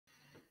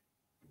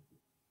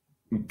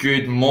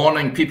Good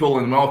morning, people,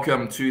 and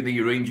welcome to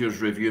the Rangers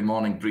Review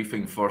morning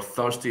briefing for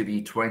Thursday,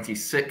 the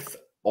 26th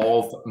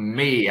of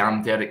May.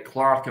 I'm Derek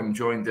Clark. I'm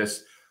joined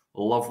this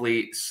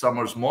lovely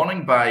summer's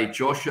morning by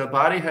Joshua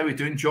Barrie. How are we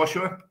doing,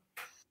 Joshua?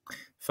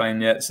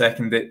 Fine, yeah.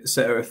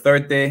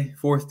 Third day,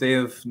 fourth day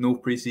of no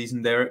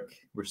preseason, Derek.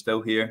 We're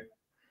still here.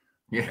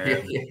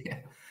 Yeah.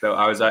 So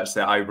I was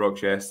actually at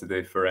Ibrox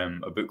yesterday for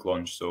a book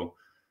launch, so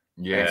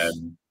Yes.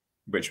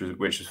 which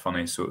was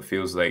funny. So it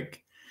feels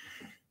like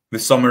the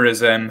summer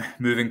is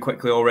moving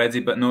quickly already,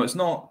 but no, it's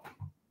not.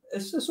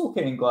 It's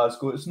okay in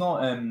Glasgow. It's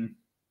not.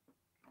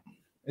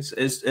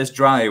 It's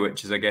dry,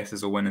 which I guess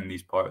is a win in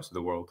these parts of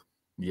the world.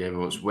 Yeah,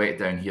 well, it's wet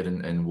down here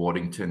in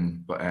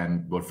Warrington, but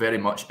we're very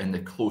much in the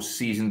close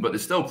season. But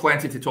there's still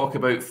plenty to talk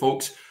about,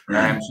 folks.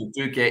 So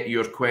do get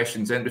your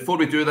questions in. Before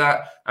we do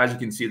that, as you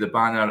can see, the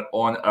banner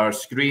on our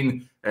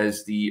screen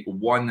is the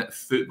One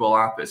Football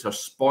app. It's our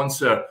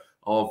sponsor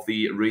of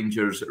the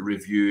Rangers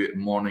Review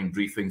morning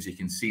briefings. You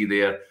can see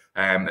there.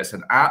 It's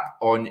an app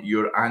on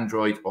your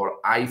Android or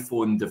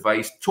iPhone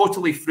device,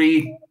 totally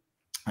free.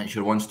 It's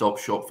your one-stop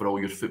shop for all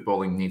your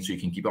footballing needs, so you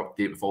can keep up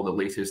to date with all the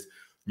latest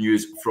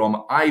news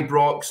from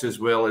Ibrox, as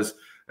well as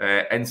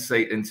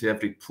insight into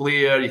every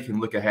player. You can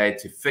look ahead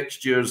to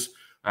fixtures.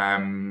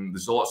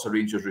 There's lots of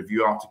Rangers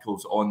Review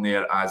articles on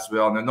there as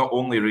well. Now, not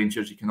only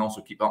Rangers, you can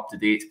also keep up to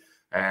date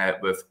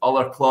with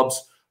other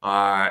clubs,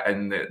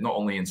 and not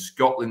only in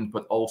Scotland,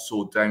 but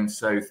also down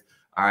south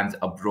and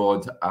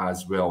abroad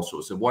as well. So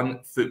it's a One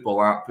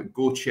Football app.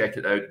 Go check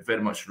it out.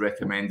 Very much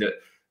recommend it.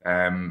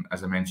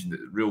 As I mentioned,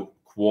 real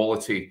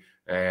quality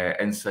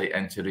insight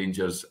into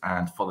Rangers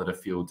and further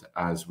afield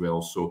as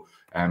well. So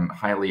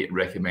highly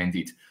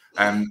recommended.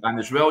 And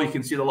as well, you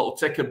can see the little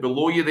ticker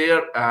below you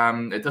there.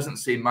 It doesn't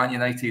say Man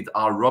United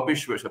are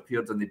rubbish, which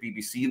appeared on the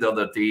BBC the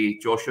other day.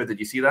 Joshua, did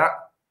you see that?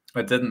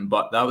 I didn't,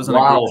 but that was in a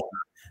group chat.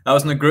 That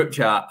was in a group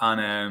chat,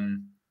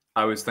 and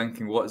I was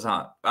thinking, what is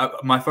that?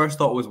 My first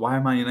thought was, why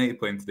are Man United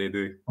playing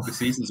today? The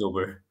season's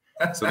over.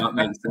 So that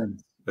makes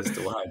sense as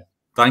to why.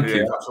 Thank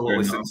you.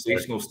 Absolutely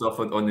sensational stuff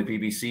on the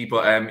BBC.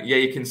 But yeah,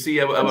 you can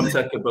see our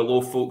ticker below,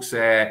 folks.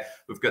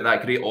 We've got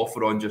that great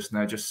offer on just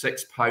now, just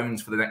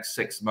 £6 for the next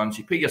 6 months.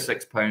 You pay your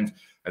 £6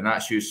 and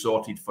that's you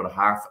sorted for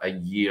half a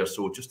year.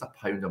 So just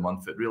 £1 a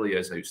month. It really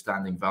is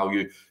outstanding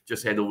value.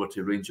 Just head over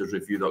to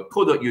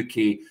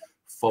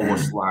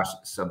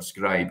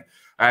rangersreview.co.uk/subscribe.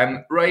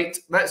 Right,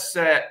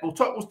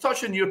 we'll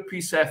touch on your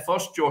piece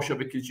first, Joshua,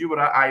 because you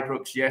were at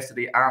Ibrox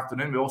yesterday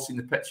afternoon. We've all seen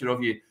the picture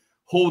of you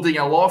holding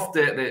aloft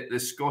the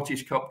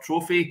Scottish Cup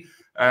trophy.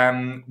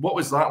 What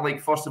was that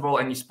like, first of all?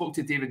 And you spoke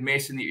to David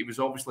Mason. He was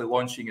obviously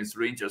launching his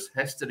Rangers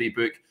history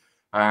book.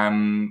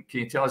 Can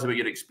you tell us about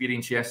your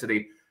experience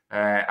yesterday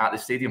at the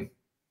stadium?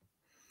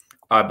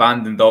 I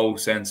abandoned all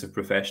sense of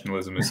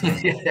professionalism.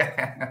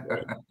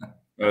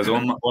 It was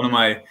one of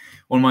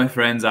my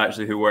friends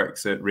actually who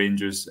works at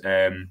Rangers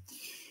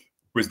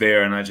was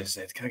there, and I just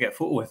said, "Can I get a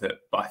photo with it?"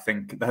 But I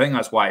think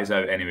that's why it's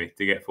out anyway,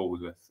 to get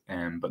photos with.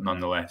 But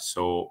nonetheless,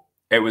 so.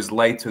 It was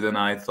lighter than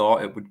I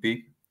thought it would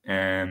be,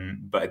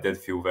 but it did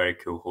feel very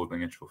cool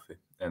holding a trophy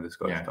in the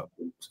Scottish Cup.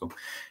 So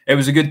it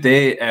was a good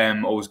day.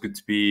 Always good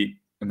to be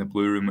in the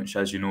Blue Room, which,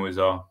 as you know, is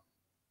a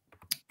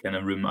kind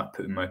of room I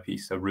put in my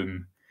piece, a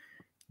room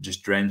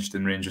just drenched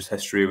in Rangers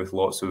history with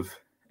lots of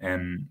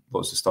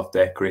stuff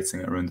decorating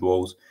it around the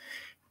walls.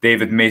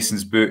 David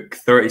Mason's book,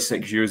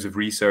 36 years of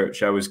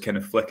research. I was kind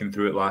of flicking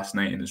through it last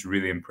night, and it's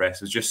really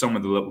impressive. Just some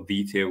of the little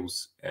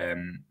details.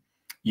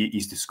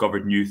 He's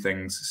discovered new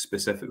things,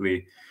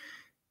 specifically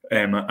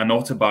an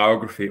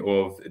autobiography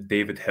of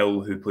David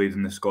Hill, who played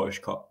in the Scottish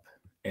Cup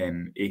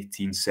in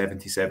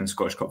 1877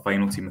 Scottish Cup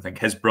final team. I think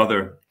his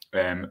brother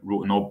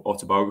wrote an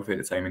autobiography at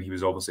the time, and he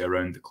was obviously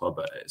around the club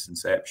at its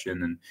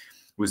inception and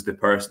was the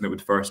person that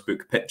would first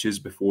book pitches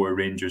before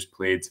Rangers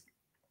played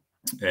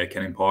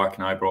Kinning Park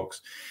and Ibrox.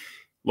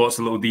 Lots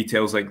of little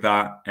details like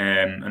that,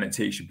 and it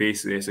takes you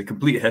basically, it's a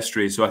complete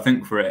history. So I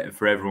think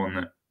for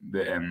everyone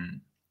that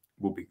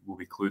will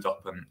be clued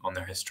up on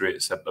their history,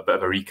 it's a bit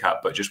of a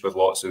recap, but just with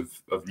lots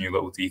of new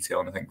little detail,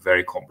 and I think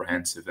very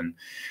comprehensive. And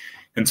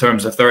in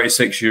terms of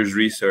 36 years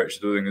research,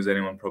 I don't think there's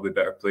anyone probably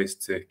better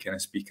placed to kind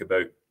of speak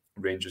about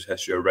Rangers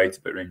history or write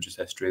about Rangers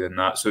history than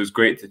that. So it was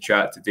great to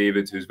chat to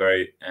David, who's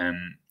very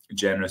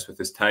generous with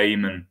his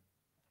time and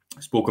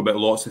spoke about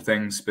lots of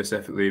things.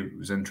 Specifically,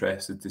 was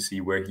interested to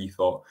see where he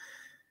thought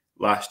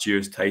last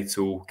year's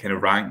title kind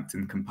of ranked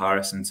in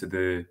comparison to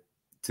the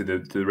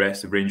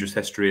rest of Rangers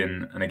history,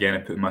 and again, I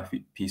put in my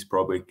piece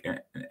probably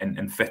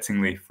and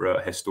fittingly for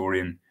a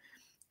historian.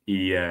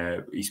 He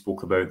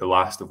spoke about the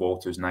last of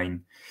Walter's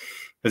 9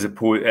 as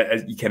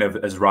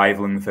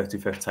rivaling the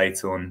 55th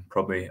title, and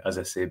probably, as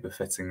I say,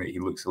 befitting that he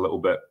looks a little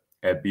bit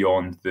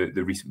beyond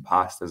the recent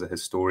past as a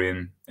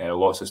historian.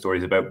 Lots of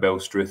stories about Bill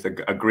Struth.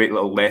 A great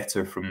little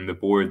letter from the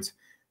board,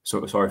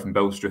 from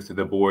Bill Struth to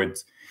the board,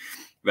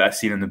 that I've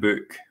seen in the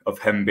book, of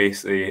him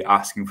basically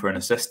asking for an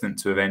assistant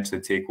to eventually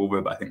take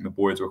over. But I think the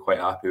boards were quite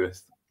happy with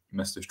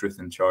Mr. Struth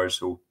in charge,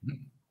 so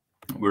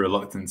we're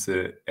reluctant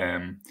to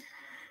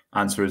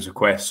answer his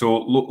request. So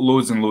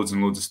loads and loads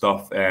and loads of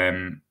stuff.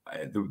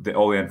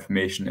 All the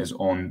information is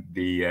on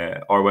the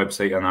our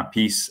website on that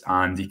piece,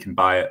 and you can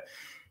buy it.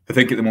 I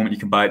think at the moment you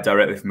can buy it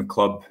directly from the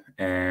club,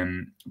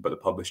 but the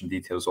publishing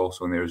details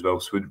also in there as well.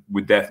 So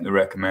would definitely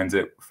recommend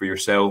it for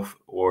yourself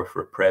or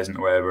for a present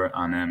or whatever.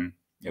 And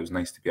it was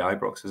nice to be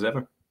Ibrox as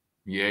ever.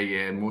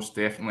 Yeah, most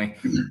definitely.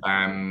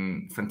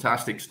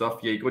 Fantastic stuff.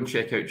 Yeah, go and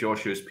check out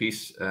Joshua's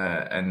piece,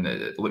 and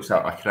it looks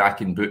like a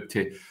cracking book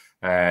to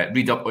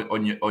read up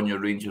on your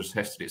Rangers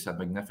history. It's a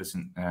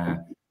magnificent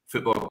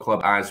football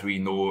club, as we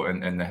know,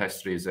 and the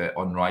history is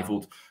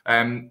unrivaled.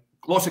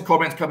 Lots of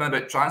comments coming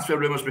about transfer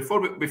rumours.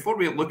 Before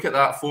we look at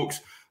that,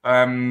 folks,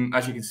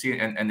 as you can see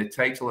in the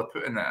title, I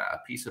put in a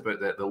piece about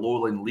the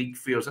Lowland League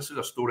fears. This is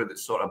a story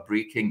that's sort of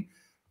breaking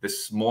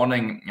this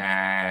morning.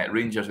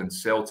 Rangers and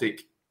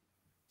Celtic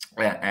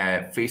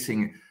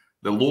facing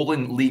the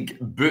Lowland League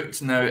boot.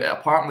 Now,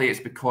 apparently it's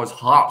because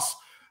Hearts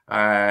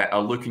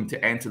are looking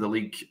to enter the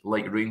league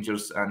like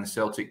Rangers and the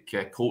Celtic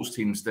Colts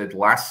teams did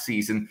last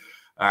season.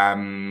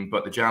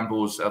 But the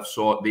Jambos have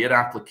sought their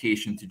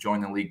application to join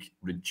the league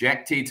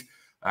rejected.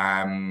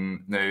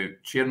 Now,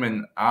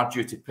 chairmen are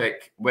due to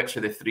pick which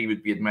of the three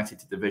would be admitted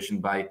to division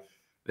by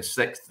the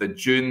 6th of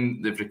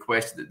June. They've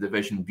requested that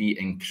division be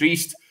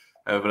increased.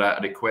 However,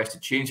 a request to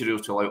change the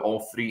rules to allow all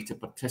three to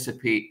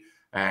participate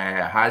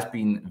has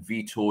been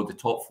vetoed. The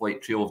top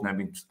flight trio have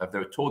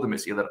now told them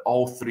it's either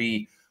all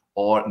three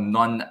or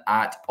none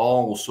at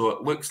all. So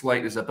it looks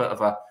like there's a bit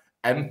of a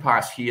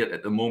impasse here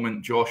at the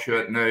moment,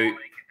 Joshua. Now,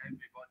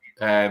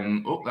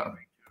 don't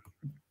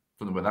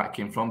know where that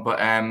came from, but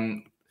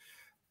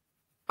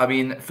I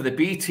mean, for the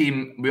B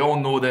team, we all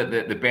know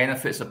that the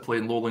benefits of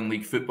playing Lowland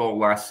League football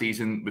last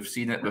season. We've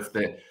seen it with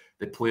the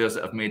players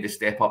that have made the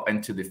step up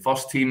into the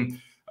first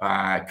team.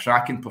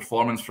 Cracking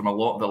performance from a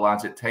lot of the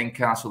lads at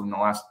Tynecastle in the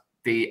last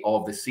day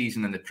of the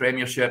season in the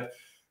Premiership.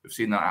 We've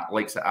seen that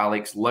likes of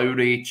Alex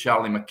Lowry,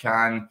 Charlie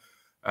McCann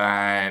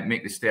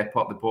make the step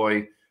up. The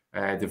boy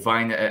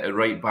Divine at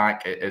right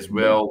back as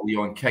well.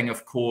 Leon King,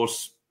 of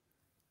course.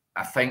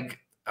 I think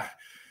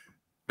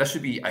this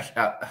should be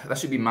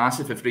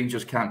massive if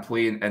Rangers can't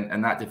play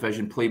in that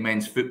division, play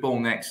men's football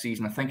next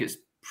season. I think it's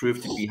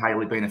proved to be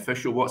highly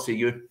beneficial. What say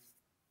you?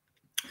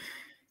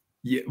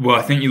 Yeah, well,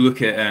 I think you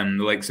look at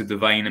the likes of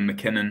Divine and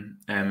McKinnon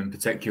in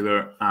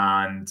particular,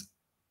 and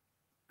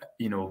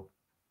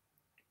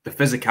the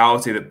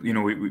physicality that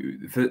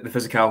the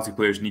physicality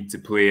players need to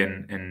play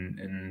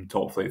in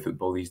top flight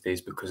football these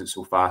days, because it's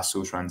so fast,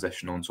 so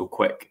transitional, and so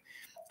quick.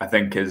 I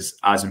think is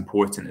as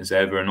important as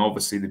ever. And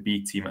obviously the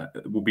B team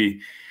will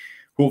be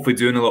hopefully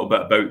doing a little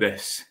bit about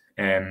this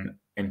in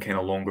kind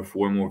of longer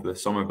form over the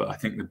summer. But I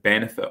think the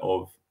benefit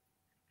of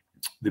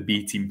the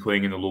B team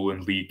playing in the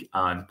Lowland League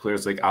and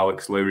players like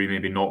Alex Lowry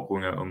maybe not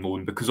going out on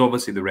loan, because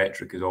obviously the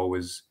rhetoric is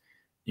always,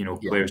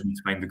 players need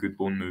to find a good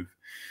loan move.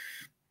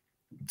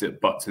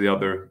 But to the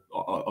other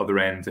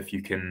end, if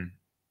you can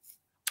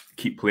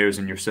keep players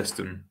in your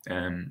system,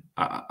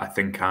 I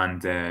think,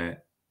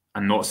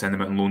 and not send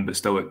them out on loan, but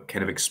still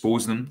kind of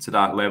expose them to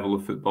that level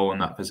of football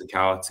and that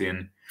physicality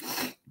and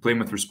playing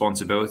with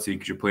responsibility,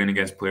 because you're playing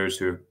against players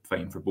who are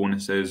fighting for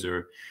bonuses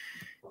or,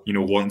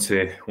 want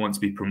to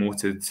be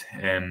promoted.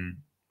 From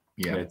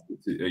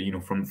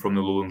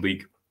the Lowland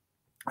League.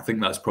 I think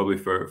that's probably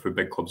for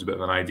big clubs a bit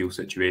of an ideal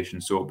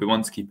situation. So it'll be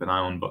one to keep an eye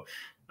on. But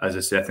as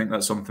I say, I think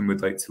that's something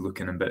we'd like to look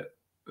in a bit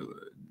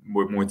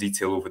more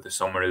detail over the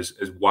summer, is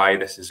why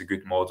this is a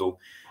good model,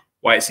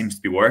 why it seems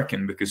to be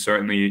working, because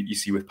certainly you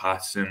see with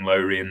Patterson,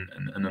 Lowry and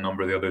a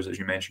number of the others, as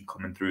you mentioned,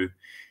 coming through,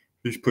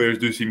 these players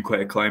do seem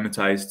quite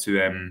acclimatised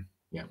to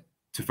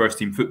first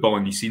team football,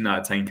 and you've seen that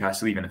at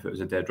Tynecastle. Even if it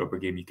was a dead rubber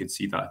game, you could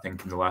see that, I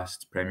think, in the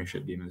last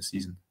Premiership game of the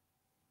season.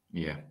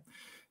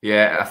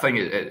 Yeah, I think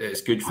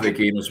it's good for the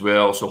game as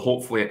well. So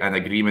hopefully an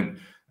agreement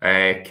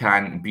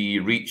can be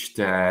reached.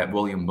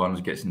 William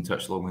Burns gets in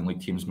touch. Lowland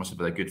League teams must have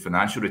had a good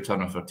financial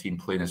return of their team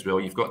playing as well.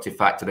 You've got to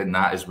factor in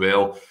that as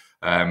well.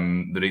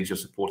 The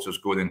Rangers supporters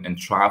going and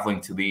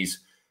travelling to these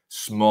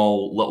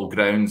small little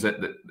grounds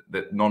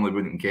that normally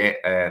wouldn't get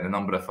the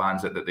number of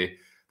fans that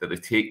they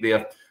take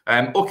there.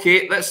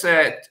 Okay, let's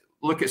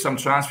look at some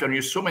transfer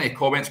news. So many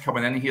comments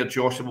coming in here,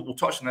 Josh. We'll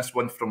touch on this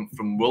one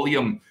from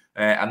William.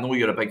 I know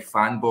you're a big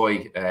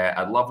fanboy.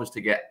 I'd love us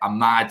to get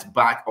Ahmad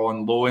back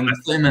on loan. I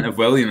thought you meant of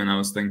William, and I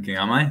was thinking,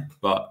 am I?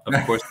 But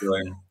of course,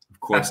 William. Of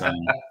course, I am.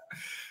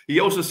 He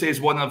also says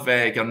one of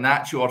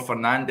Garnacho or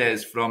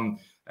Fernandez from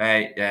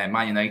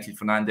Man United.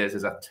 Fernandez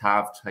is a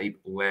Tav type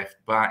left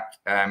back.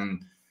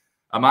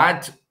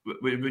 Ahmad,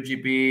 would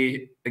you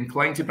be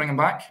inclined to bring him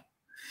back?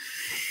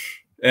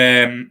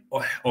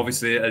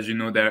 Obviously, as you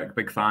know, Derek,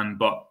 big fan,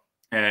 but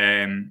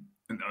on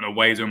a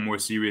wider, more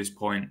serious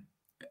point,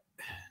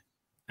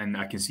 and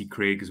I can see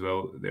Craig as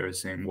well there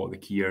saying what are the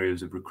key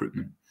areas of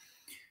recruitment.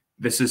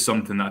 This is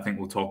something that I think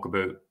we'll talk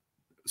about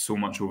so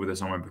much over the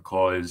summer,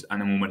 because at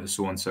the moment it's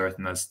so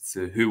uncertain as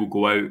to who will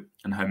go out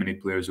and how many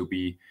players will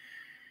be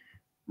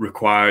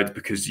required,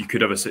 because you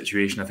could have a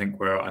situation, I think,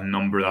 where a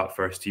number of that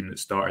first team that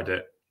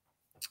started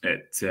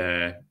at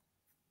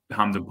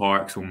Hampden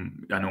Park, so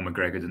I know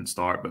McGregor didn't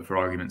start, but for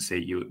argument's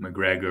sake, you look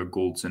McGregor,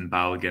 Goldson,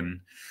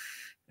 Balogun,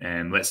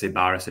 let's say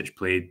Barisic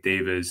played,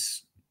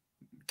 Davies,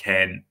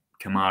 Kent,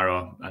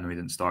 Kamara. I know he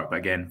didn't start, but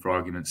again, for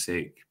argument's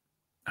sake,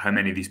 how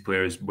many of these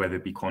players, whether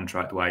it be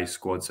contract-wise,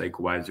 squad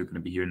cycle-wise, are going to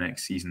be here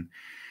next season?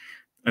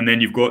 And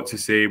then you've got to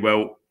say,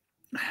 well,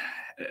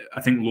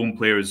 I think loan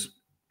players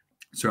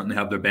certainly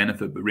have their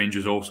benefit, but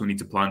Rangers also need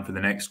to plan for the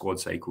next squad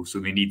cycle. So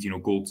they need,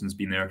 Goldson's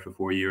been there for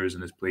 4 years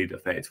and has played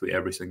effectively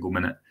every single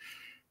minute.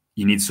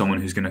 You need someone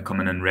who's going to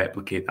come in and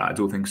replicate that. I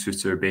don't think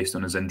Suter, based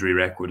on his injury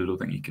record, I don't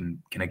think you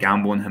can kind of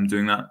gamble on him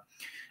doing that.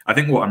 I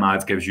think what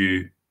Ahmad gives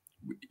you,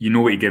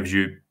 what he gives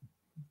you,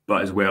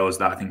 but as well as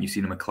that, I think you've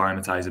seen him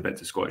acclimatise a bit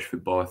to Scottish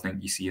football. I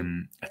think you see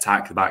him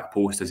attack the back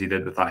post as he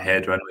did with that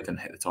header. I know he didn't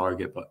hit the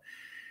target, but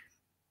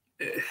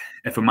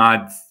if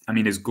Ahmad,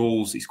 his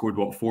goals, he scored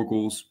 4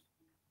 goals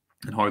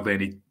and hardly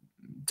any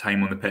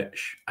time on the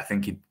pitch. I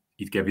think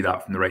he'd give you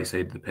that from the right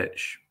side of the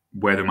pitch.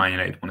 Whether Man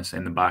United want to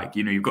send them back,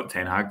 you've got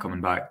Ten Hag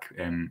coming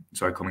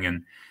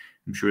in.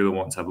 I'm sure they'll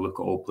want to have a look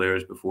at all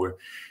players before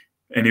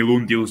any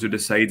loan deals are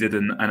decided.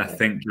 And I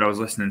think I was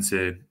listening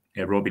to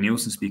Robbie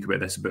Nielsen speak about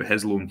this, about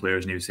his loan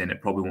players, and he was saying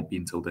it probably won't be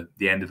until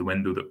the end of the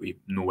window that we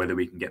know whether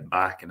we can get them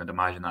back. And I'd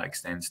imagine that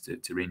extends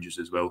to Rangers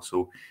as well.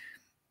 So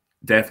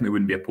definitely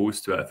wouldn't be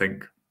opposed to it. I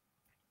think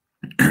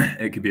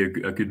it could be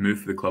a good move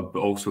for the club, but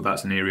also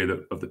that's an area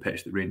of the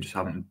pitch that Rangers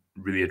haven't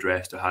really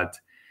addressed or had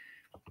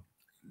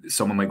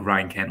someone like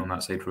Ryan Kent on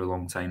that side for a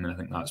long time, and I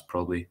think that's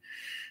probably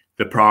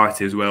the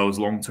priority as well as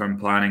long-term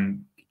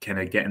planning, kind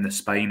of getting the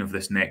spine of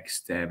this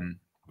next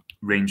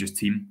Rangers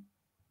team.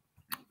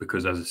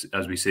 Because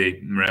as we say,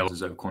 Morelos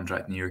is out of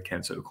contract in a year,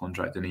 Kent's out of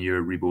contract in a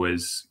year, Rebo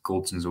is,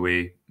 Goldson's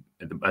away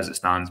as it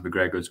stands,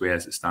 McGregor's away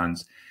as it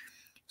stands.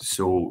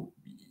 So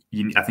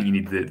I think you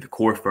need the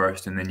core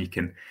first, and then you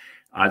can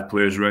add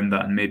players around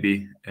that, and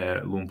maybe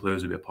loan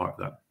players will be a part of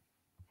that.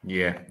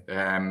 Yeah,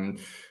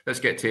 let's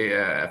get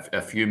to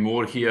a few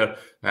more here.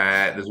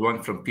 There's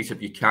one from Peter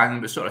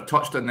Buchanan. We sort of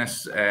touched on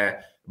this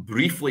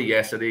briefly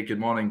yesterday. Good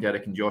morning,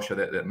 Derek and Joshua.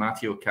 That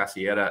Matteo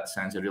Cassiera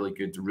sounds a really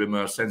good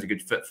rumour, sounds a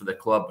good fit for the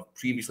club.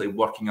 Previously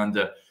working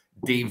under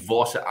Dave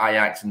Voss at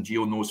Ajax, and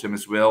Gio knows him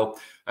as well.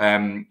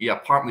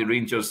 Apparently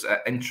Rangers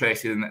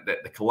interested in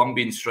the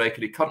Colombian striker.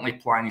 He currently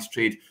plying his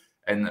trade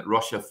in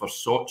Russia for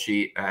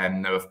Sochi.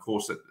 Now, of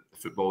course, the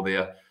football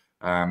there,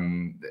 I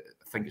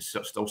think it's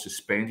still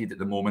suspended at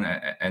the moment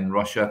in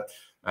Russia,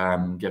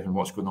 given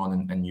what's going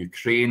on in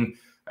Ukraine.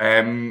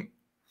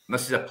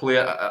 This is a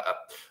player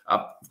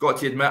I've got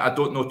to admit I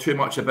don't know too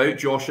much about,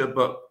 Joshua,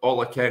 but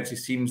all accounts he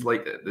seems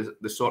like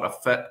the sort of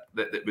fit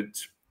that would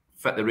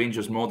fit the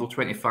Rangers model.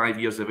 25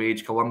 years of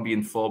age,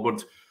 Colombian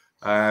forward.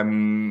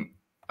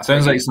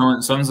 Sounds like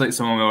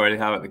someone we already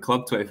have at the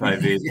club.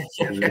 25 age.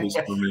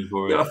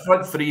 A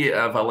front three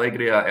of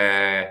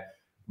Alegria,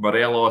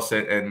 Morelos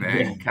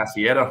and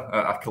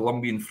Cassiera, a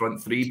Colombian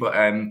front three. But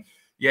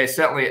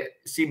certainly it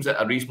seems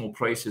at a reasonable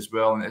price as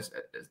well. And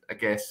I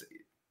guess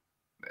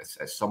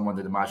it's someone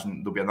to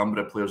imagine there'll be a number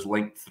of players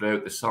linked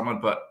throughout the summer.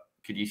 But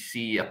could you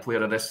see a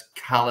player of this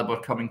caliber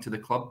coming to the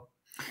club?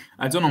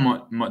 I don't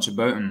know much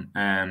about him,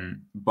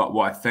 but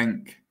what I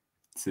think,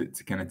 to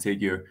kind of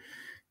take your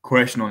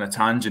question on a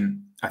tangent,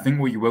 I think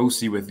what you will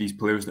see with these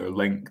players that are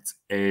linked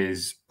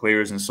is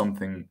players in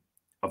something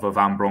of a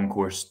Van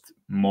Bronckhorst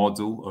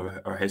model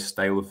or his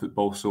style of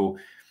football. So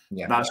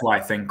that's why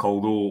I think,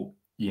 although,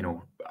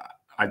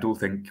 I don't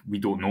think we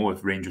don't know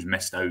if Rangers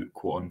missed out,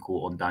 quote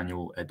unquote, on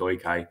Daniel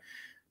Doikai.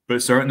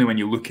 But certainly when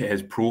you look at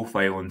his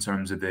profile in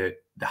terms of the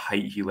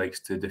height he likes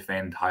to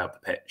defend high up the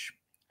pitch,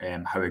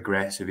 how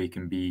aggressive he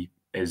can be,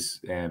 his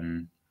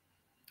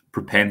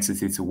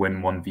propensity to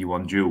win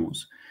 1v1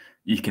 duels,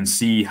 you can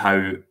see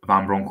how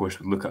Van Bronckhorst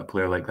would look at a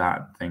player like that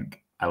and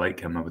think, I like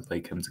him, I would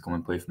like him to come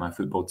and play for my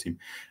football team.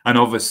 And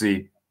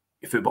obviously,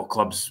 football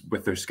clubs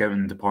with their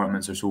scouting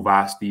departments are so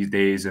vast these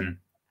days, and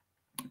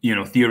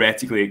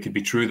theoretically it could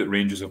be true that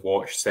Rangers have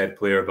watched said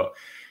player, but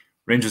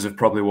Rangers have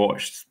probably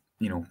watched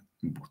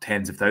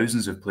tens of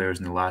thousands of players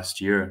in the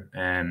last year,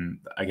 and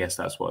I guess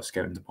that's what a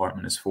scouting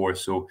department is for.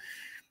 So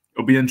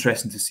it'll be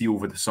interesting to see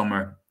over the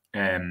summer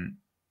how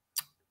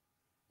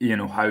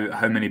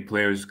many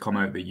players come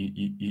out that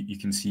you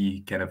can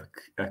see kind of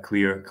a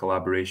clear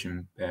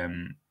collaboration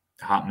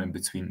happening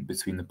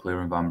between the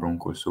player and Van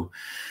Bronckhorst. So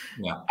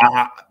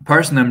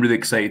personally, I'm really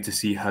excited to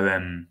see how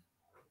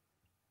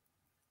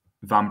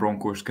Van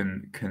Bronckhorst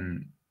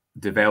can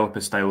develop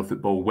a style of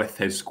football with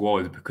his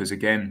squad, because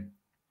again,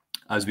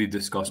 as we've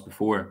discussed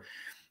before,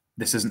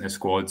 this isn't his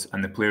squad,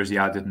 and the players he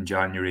added in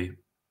January,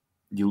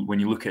 when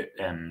you look at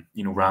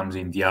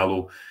Ramsey and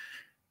Diallo,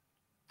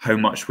 how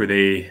much were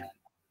they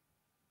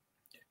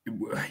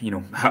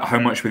how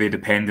much were they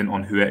dependent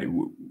on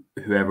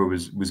whoever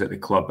was at the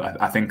club?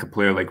 I think a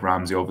player like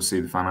Ramsey,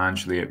 obviously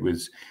financially it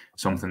was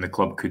something the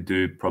club could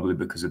do, probably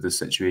because of the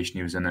situation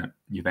he was in at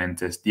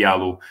Juventus.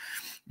 Diallo,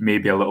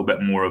 maybe a little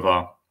bit more of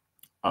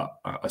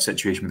a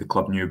situation where the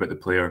club knew about the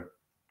player.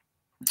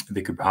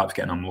 They could perhaps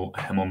get him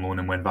on loan,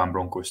 and when Van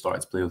Bronckhorst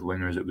started to play with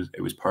wingers,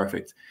 it was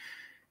perfect.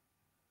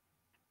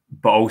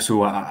 but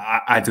also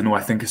I don't know.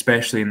 I think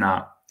especially in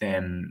that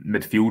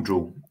midfield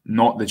role,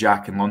 not the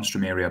Jack and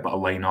Lundstrom area, but a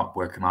line-up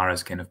where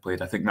Kamara's kind of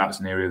played. I think that's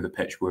an area of the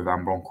pitch where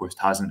Van Bronckhorst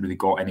hasn't really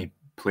got any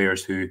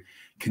players who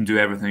can do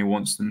everything he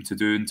wants them to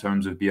do in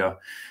terms of be a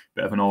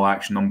bit of an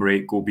all-action number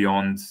 8, go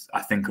beyond.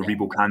 I think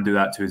Aribo can do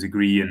that to a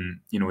degree, and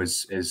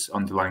his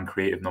underlying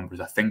creative numbers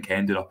I think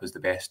ended up as the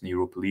best in the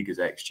Europa League as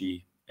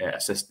XG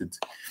assisted.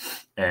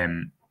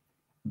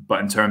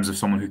 But in terms of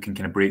someone who can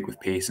kind of break with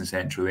pace in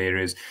central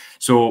areas,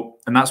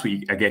 and that's what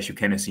I guess you've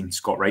kind of seen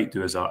Scott Wright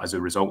do as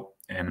a result,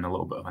 in a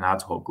little bit of an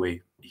ad hoc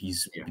way.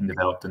 He's been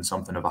developed in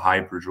something of a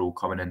hybrid role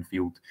coming in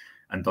field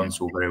and done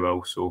so very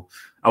well. So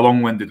a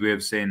long-winded way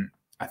of saying,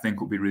 I think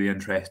it'll be really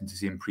interesting to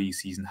see in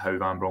pre-season how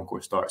Van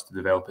Bronckhorst starts to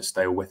develop his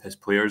style with his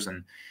players,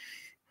 and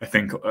I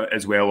think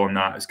as well on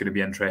that it's going to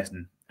be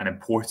interesting and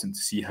important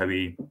to see how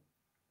he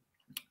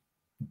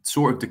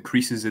sort of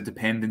decreases the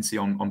dependency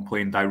on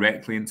playing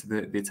directly into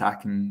the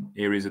attacking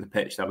areas of the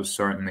pitch. That was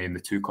certainly in the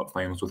 2 cup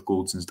finals with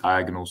Goldson's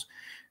diagonals.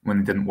 When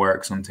they didn't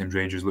work, sometimes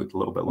Rangers looked a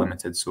little bit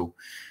limited. So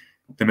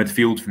the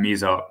midfield for me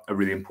is a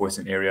really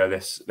important area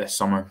this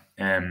summer,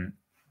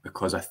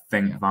 because I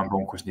think Van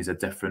Bronckhorst needs a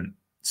different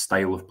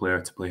style of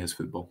player to play his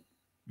football.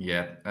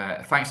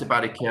 Yeah, thanks to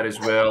Barry Kerr as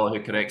well,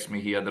 who corrects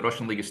me here. The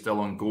Russian League is still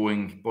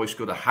ongoing. Boys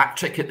scored a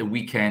hat-trick at the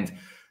weekend.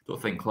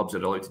 Don't think clubs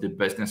are allowed to do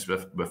business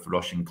with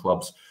Russian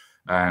clubs.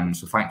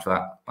 So thanks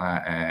for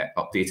that,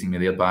 updating me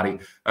there, Barry.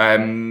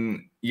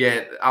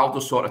 Aldo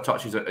sort of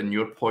touches on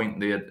your point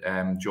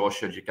there,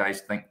 Joshua. Do you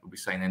guys think we'll be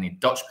signing any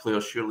Dutch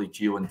players? Surely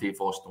Gio and Dave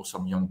Voss know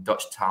some young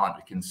Dutch talent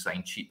we can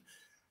sign cheap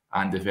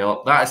and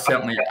develop. That is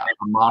certainly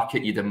a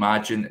market you'd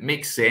imagine. It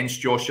makes sense,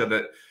 Joshua,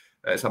 that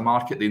it's a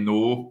market they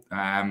know,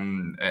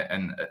 and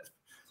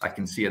I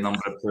can see a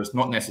number of players,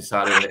 not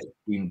necessarily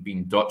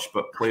being Dutch,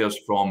 but players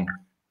from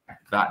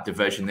that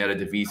division, the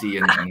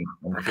Eredivisie, and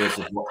players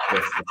have worked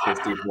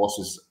with Dave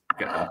Voss's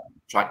got a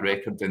track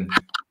record in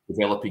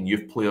developing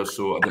youth players.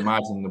 So I'd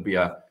imagine there'll be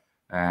a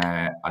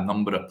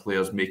number of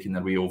players making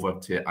their way over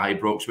to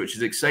Ibrox, which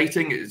is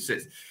exciting.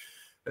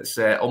 It's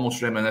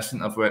almost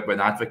reminiscent of when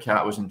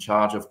Advocat was in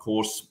charge, of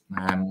course,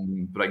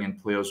 bringing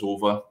players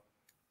over.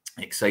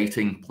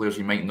 Exciting players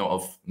you might not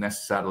have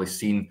necessarily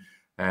seen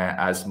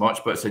as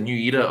much, but it's a new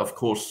era, of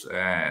course.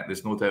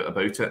 There's no doubt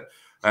about it.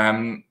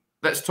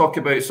 Let's talk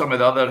about some of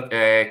the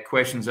other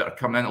questions that are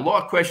coming in. A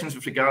lot of questions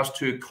with regards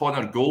to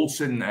Connor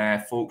Goldson,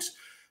 folks.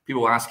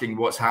 People asking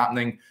what's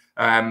happening.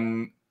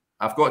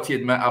 I've got to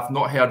admit, I've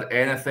not heard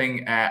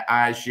anything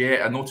as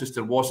yet. I noticed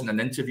there wasn't an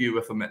interview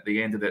with him at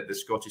the end of the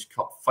Scottish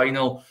Cup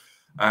final.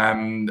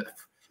 For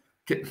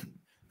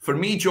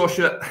me,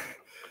 Joshua,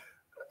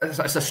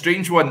 it's a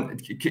strange one.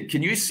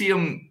 Can you see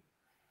him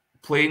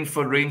playing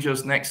for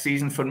Rangers next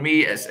season? For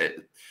me,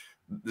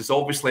 there's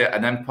obviously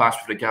an impasse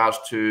with regards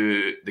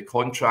to the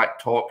contract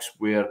talks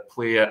where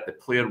the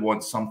player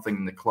wants something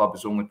and the club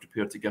is only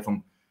prepared to give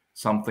him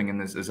something, and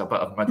there's a bit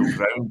of middle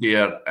ground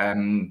there.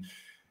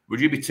 Would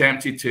you be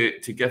tempted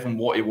to give him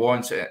what he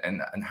wants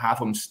and have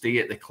him stay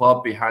at the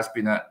club? He has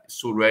been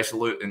so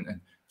resolute and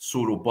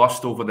so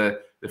robust over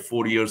the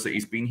 4 years that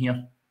he's been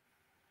here.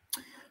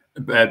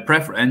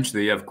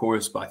 Preferentially, of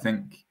course, but I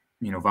think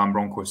Van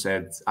Bronckhorst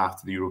said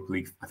after the Europa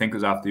League, I think it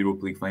was after the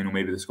Europa League final,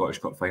 maybe the Scottish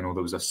Cup final,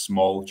 there was a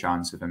small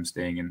chance of him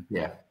staying. And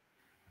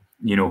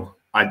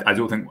I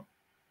don't think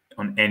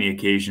on any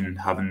occasion,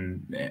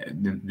 having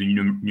the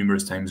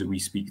numerous times that we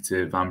speak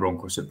to Van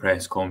Bronckhorst at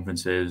press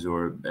conferences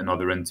or in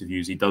other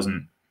interviews, he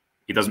doesn't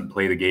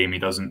play the game. He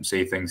doesn't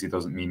say things he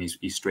doesn't mean.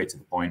 He's straight to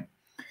the point.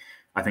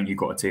 I think you've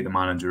got to take the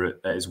manager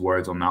at his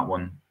word on that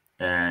one.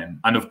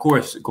 And of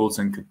course,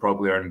 Goldson could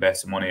probably earn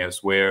better money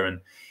elsewhere, and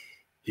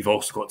you've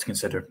also got to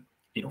consider,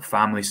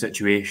 family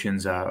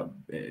situations.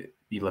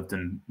 He lived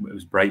in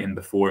Brighton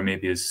before.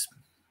 Maybe his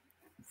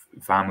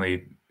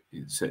family.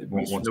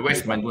 The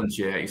West Midlands,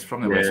 yeah, he's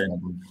from the West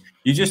Midlands.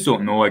 You just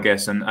don't know, I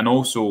guess, and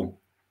also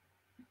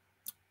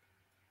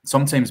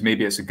sometimes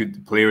maybe it's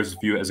players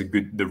view it as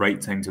the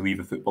right time to leave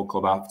a football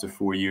club after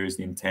 4 years.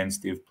 The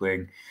intensity of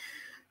playing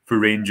for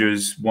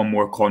Rangers, one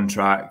more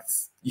contract.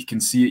 You can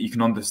see it, you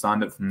can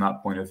understand it from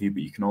that point of view,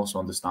 but you can also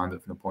understand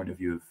it from the point of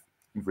view of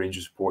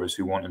Rangers supporters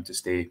who want him to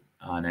stay.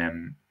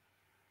 And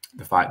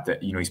the fact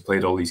that he's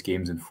played all these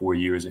games in 4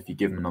 years. If you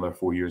give him another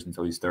 4 years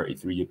until he's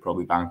 33, you'd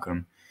probably bank on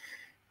him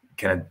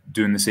kind of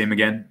doing the same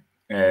again.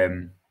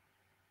 I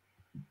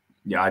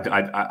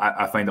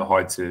find it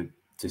hard to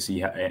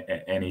see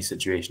any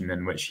situation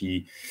in which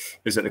he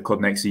is at the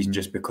club next season,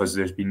 just because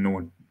there's been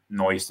no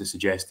noise to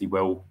suggest he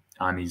will,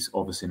 and he's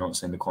obviously not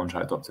signed the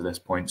contract up to this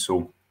point.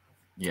 So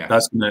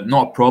that's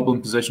not a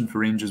problem position for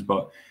Rangers,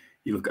 but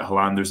you look at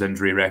Hollander's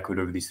injury record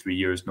over these 3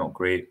 years, not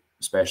great,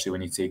 especially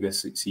when you take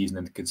this season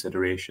into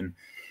consideration.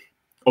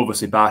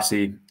 Obviously,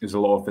 Bassey, there's a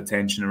lot of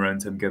attention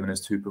around him given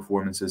his 2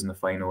 performances in the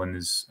final and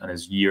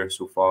his year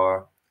so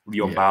far.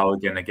 Leon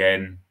Balogun,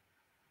 again,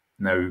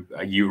 now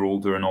a year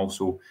older, and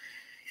also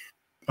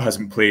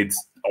hasn't played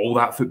all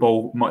that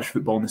much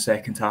football in the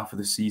second half of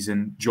the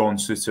season. John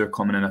Souttar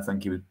coming in, I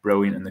think he was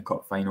brilliant in the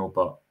cup final,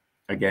 but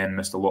again,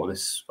 missed a lot of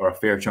this, or a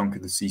fair chunk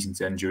of the season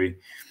to injury.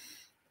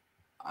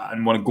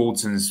 And one of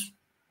Goldson's,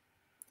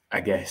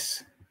 I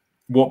guess,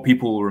 what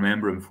people will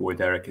remember him for,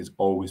 Derek, is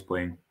always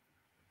playing.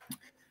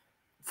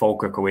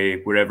 Falkirk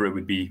away, wherever it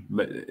would be,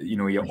 you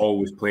know, he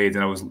always played.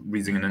 And I was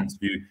reading an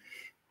interview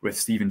with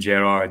Stephen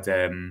Gerrard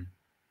the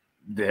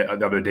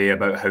other day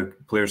about how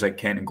players like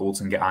Kent and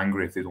Goldson get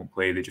angry if they don't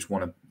play. They just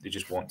want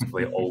to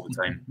play all the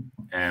time.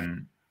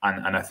 And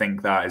I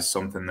think that is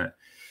something that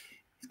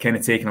is kind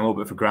of taken a little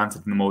bit for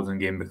granted in the modern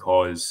game,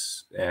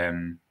 because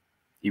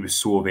he was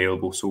so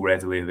available, so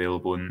readily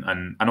available,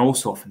 and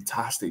also a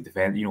fantastic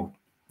defender. You know,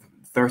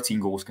 13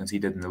 goals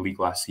conceded in the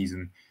league last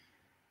season.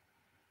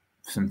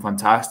 Some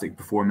fantastic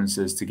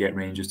performances to get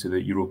Rangers to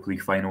the Europa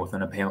League final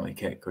within a penalty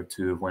kick or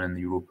two of winning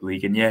the Europa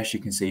League. And yes, you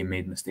can say he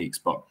made mistakes,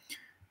 but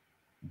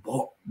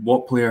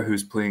what player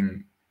who's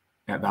playing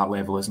at that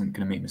level isn't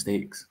going to make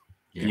mistakes?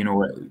 Yeah. You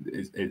know,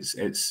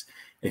 it's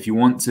if you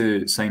want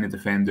to sign a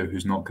defender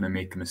who's not going to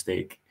make a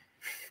mistake,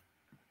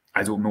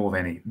 I don't know of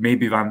any.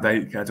 Maybe Van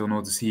Dijk. I don't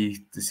know. Does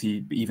he?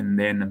 Even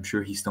then, I'm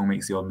sure he still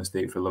makes the odd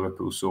mistake for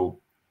Liverpool. So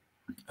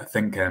I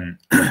think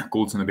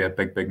Goldson will be a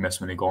big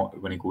miss when he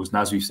goes.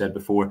 And as we've said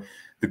before,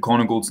 the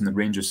Connor Goldson that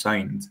Rangers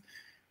signed,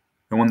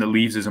 the one that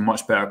leaves is a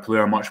much better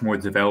player, a much more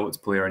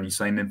developed player, and you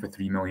signed him for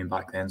 $3 million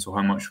back then. So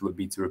how much will it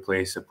be to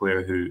replace a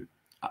player who,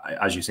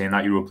 as you say, in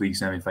that Europa League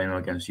semi-final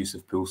against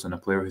Yusuf Poulsen, a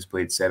player who's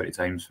played 70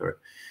 times for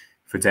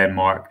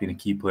Denmark, been a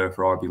key player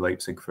for RB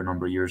Leipzig for a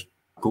number of years?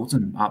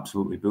 Goldson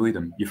absolutely bullied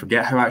him. You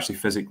forget how actually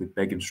physically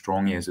big and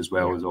strong he is, as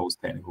well as all his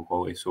technical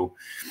quality. So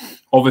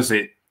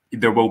obviously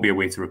there will be a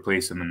way to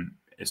replace him, and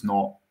it's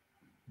not,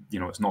 you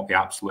know, it's not the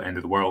absolute end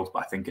of the world,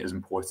 but I think it is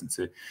important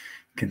to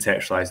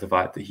contextualise the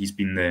fact that he's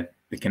been the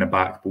kind of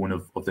backbone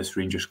of this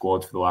Rangers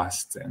squad for the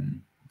last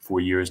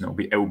 4 years, and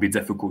it will be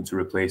difficult to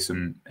replace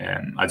him.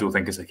 I don't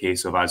think it's a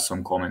case of, as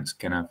some comments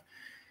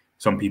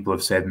some people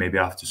have said maybe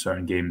after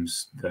certain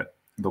games, that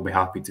they'll be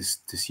happy to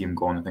see him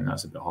gone. I think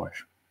that's a bit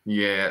harsh.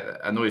 Yeah,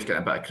 I know he's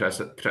getting a bit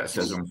of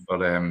criticism for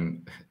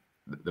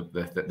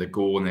the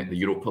goal in the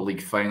Europa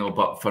League final,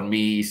 but for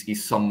me,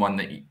 he's someone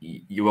that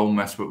you will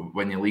miss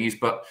when he leaves.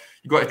 But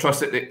you've got to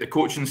trust that the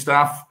coaching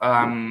staff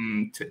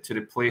to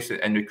replace it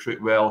and recruit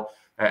well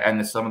in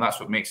the summer. That's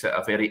what makes it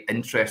a very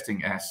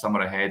interesting summer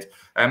ahead.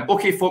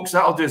 Okay, folks,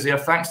 that'll do us there.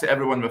 Thanks to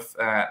everyone with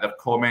their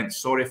comments.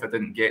 Sorry if I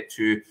didn't get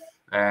to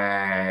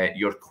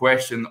your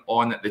question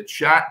on the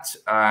chat,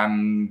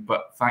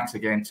 but thanks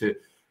again to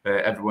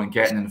everyone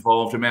getting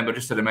involved. Remember,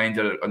 just a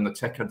reminder on the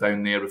ticker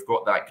down there, we've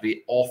got that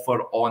great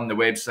offer on the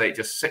website,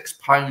 just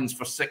 £6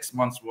 for 6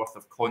 months worth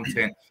of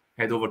content.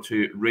 Head over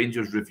to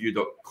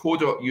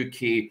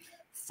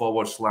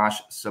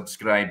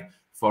rangersreview.co.uk/subscribe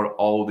for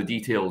all the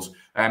details.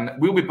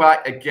 We'll be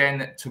back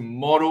again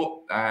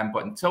tomorrow,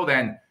 but until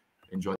then, enjoy.